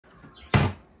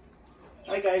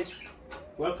Hi guys,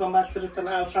 welcome back to the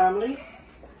Tanal family.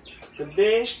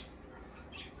 Today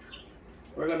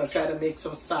we're gonna try to make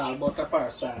some salt butter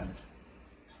parasad.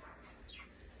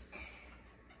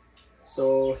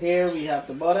 So here we have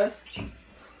the butter,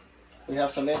 we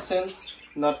have some essence,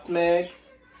 nutmeg,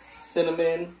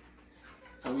 cinnamon,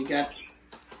 and we got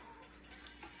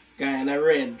Guyana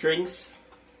red drinks.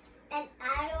 And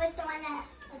I was the one that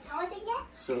was holding it.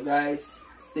 So guys,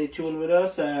 stay tuned with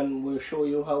us and we'll show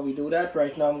you how we do that.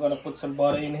 Right now I'm going to put some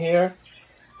butter in here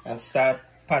and start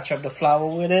patch up the flour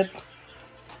with it.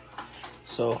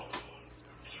 So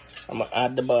I'm going to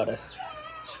add the butter.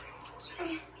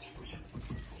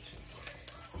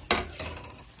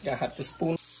 Got half the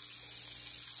spoon.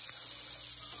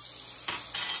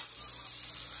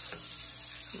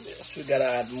 Yes, we got to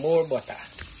add more butter.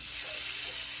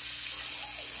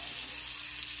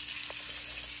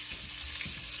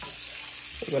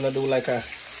 We're gonna do like a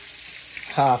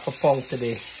half a pound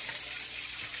today.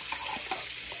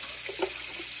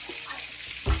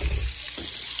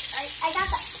 I got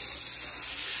that.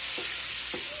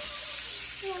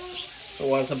 So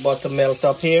once the butter melts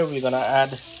up here, we're gonna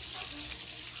add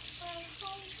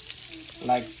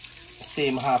like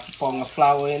same half a pound of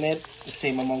flour in it, the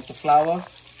same amount of flour.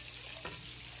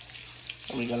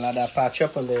 And we're gonna let that patch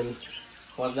up, and then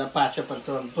once that patch up and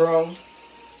turn brown,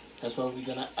 that's when we're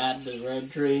gonna add the red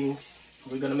drinks.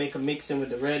 We're gonna make a mixing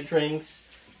with the red drinks,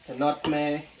 the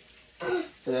nutmeg,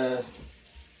 the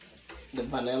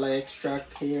vanilla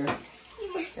extract here,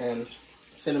 and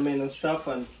cinnamon and stuff,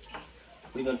 and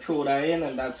we're gonna throw that in,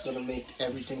 and that's gonna make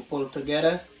everything pull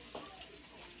together.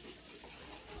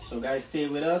 So guys, stay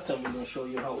with us and we're gonna show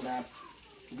you how that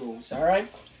goes. Alright?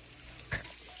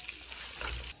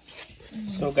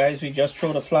 So guys, we just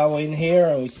throw the flour in here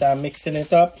and we start mixing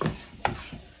it up.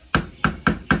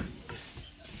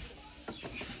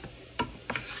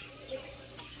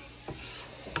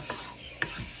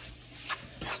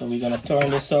 So we're gonna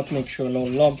turn this up, make sure no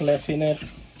lump left in it.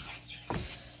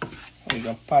 We're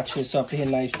gonna patch this up here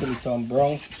nice till it turn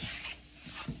brown.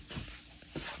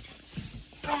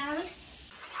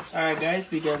 Alright guys,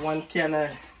 we got one of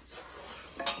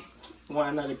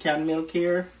the canned milk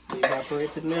here, the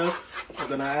evaporated milk. We're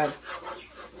gonna add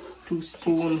 2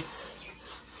 spoons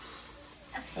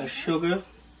of sugar.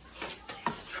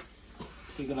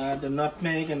 We're gonna add the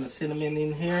nutmeg and the cinnamon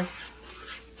in here.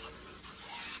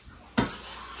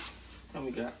 And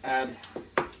we're gonna add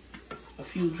a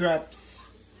few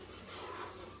drops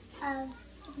of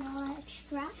vanilla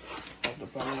extract. Of the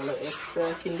vanilla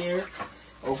extract in there.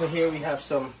 Over here we have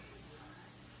some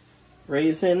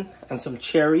raisin and some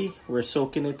cherry. We're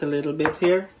soaking it a little bit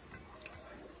here.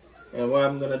 And what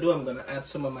I'm gonna do, I'm gonna add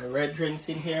some of my red drinks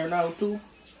in here now too.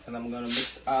 And I'm gonna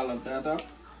mix all of that up.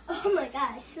 Oh my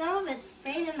gosh, some of it's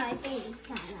sprayed in my face,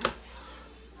 kinda.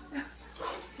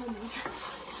 Oh my gosh.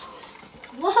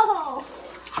 Whoa!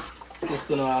 It's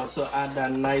gonna also add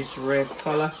that nice red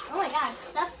color. Oh my gosh,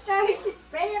 stuff started to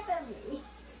spray up on me.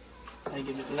 I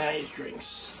give it nice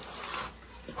drinks.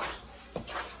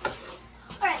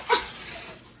 Alright.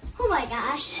 Oh my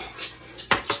gosh.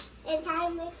 And can I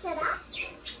mix it up?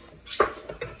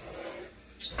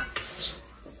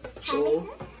 So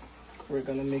we're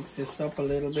gonna mix this up a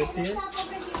little bit here.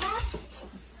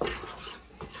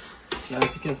 Now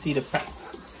as you can see, the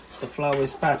flour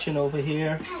is patching over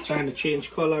here, starting to change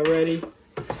color already.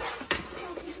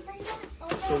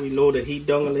 So we lower the heat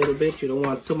down a little bit. You don't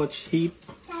want too much heat.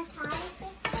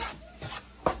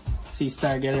 See,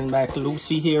 start getting back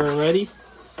loosey here already,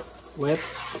 wet.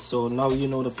 So now you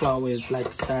know the flour is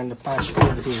like starting to patch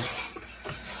over here.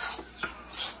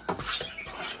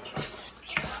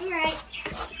 Alright.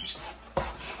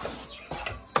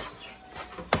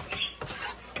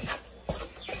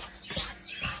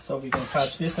 So we can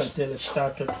patch this until it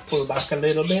starts to pull back a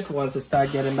little bit. Once it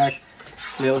starts getting back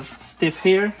a little stiff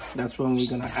here, that's when we're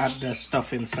gonna add the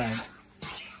stuff inside.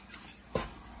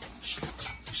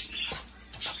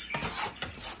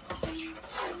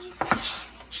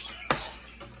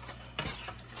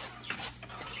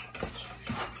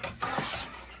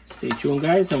 Stay tuned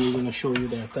guys, and we're gonna show you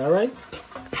that. Alright?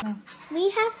 We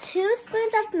have 2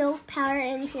 spoons of milk powder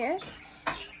in here,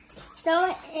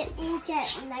 so it will get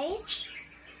nice,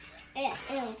 and it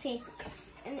will taste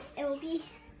nice, and it will be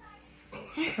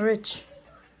Rich.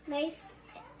 nice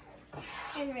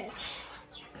and rich.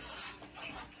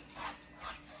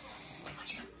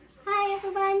 Hi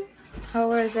everyone.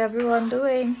 How is everyone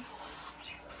doing?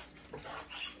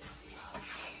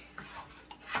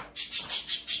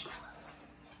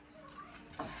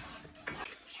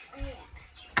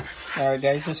 Alright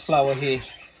guys, this flour here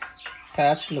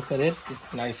patch, look at it,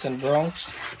 nice and brown.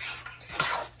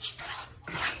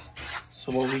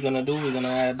 So what we're gonna do, we're gonna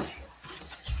add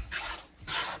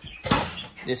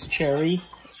this cherry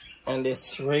and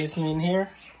this raisin in here.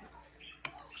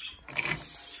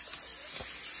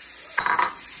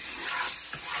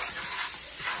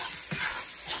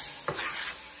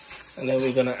 And then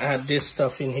we're gonna add this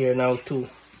stuff in here now too.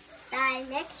 The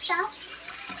next stuff.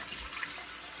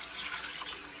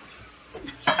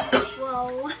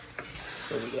 Whoa.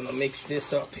 So we're gonna mix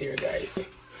this up here, guys.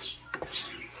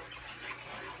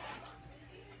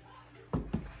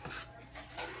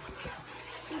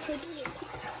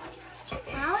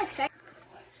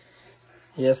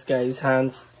 Yes, guys,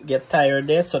 hands get tired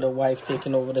there, so the wife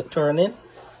taking over the turning.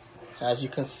 As you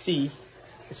can see,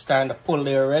 it's starting to pull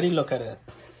there already. Look at it.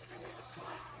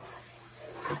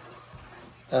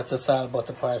 That's the salt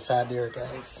butter parasad there,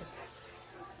 guys.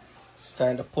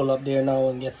 Starting to pull up there now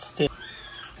and get stiff.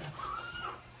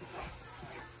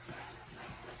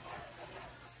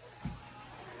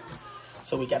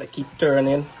 So we gotta keep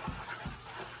turning.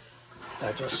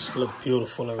 That just look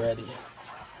beautiful already.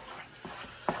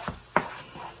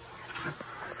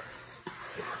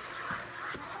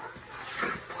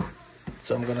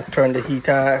 So I'm gonna turn the heat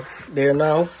off there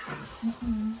now.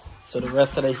 So the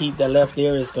rest of the heat that left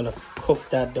there is gonna cook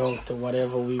that down to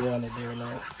whatever we wanted there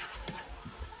now.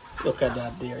 Look at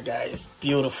that there, guys.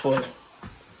 Beautiful.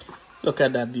 Look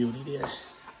at that beauty there.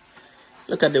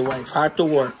 Look at the wife. Hard to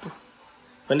work.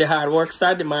 When the hard work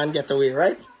starts, the man get away,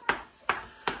 right?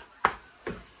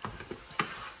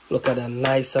 Look at that,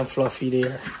 nice and fluffy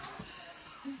there.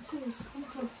 Come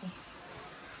closer.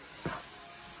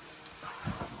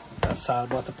 That's all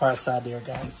about the parasad there,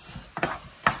 guys.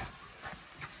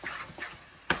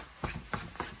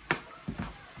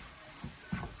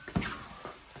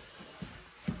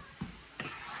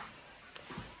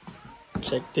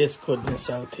 Check this goodness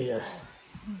out here.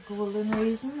 Golden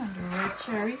raisin and the red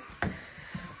cherry.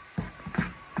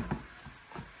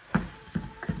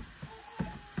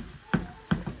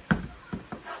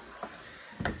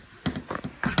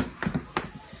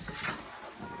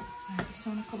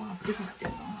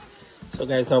 So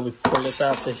guys, now we pull it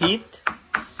off the heat.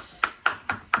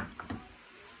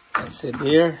 That's it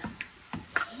there.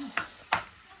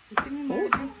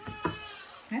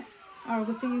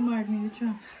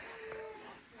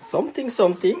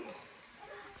 Something.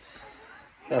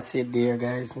 That's it there,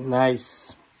 guys.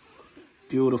 Nice,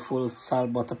 beautiful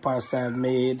salt butter parasad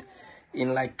made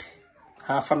in like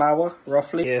half an hour,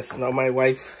 roughly. Yes, now my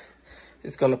wife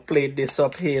is gonna plate this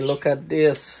up here. Look at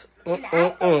this.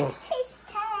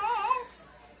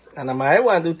 And am I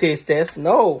want to do taste test?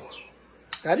 No.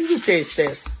 How do you do taste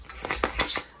test?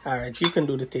 Alright, you can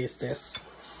do the taste test.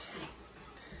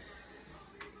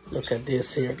 Look at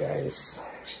this here, guys.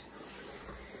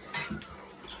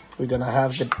 We're gonna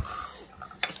have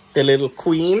the little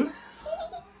queen,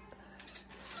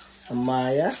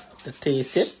 Amaya, to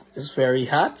taste it. It's very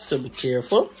hot, so be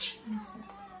careful.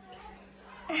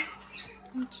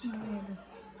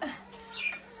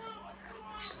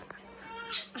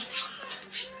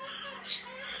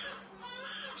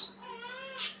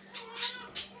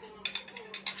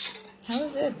 How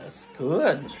is it? That's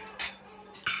good.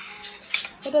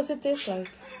 What does it taste like?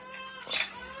 It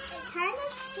kind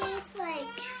of tastes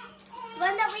like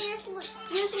one that we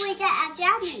usually get at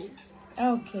Johnny's.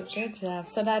 Okay, good job.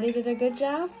 So Daddy did a good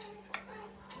job?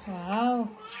 Wow.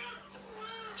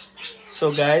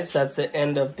 So guys, that's the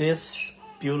end of this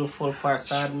beautiful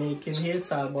parasad making here.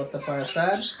 Salt butter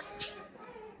parasad.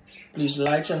 Please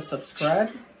like and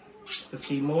subscribe to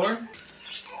see more.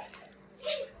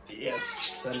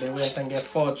 Yes, and then we can get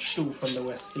forage too from the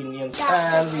West Indians.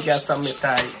 And we got some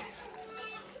mithai.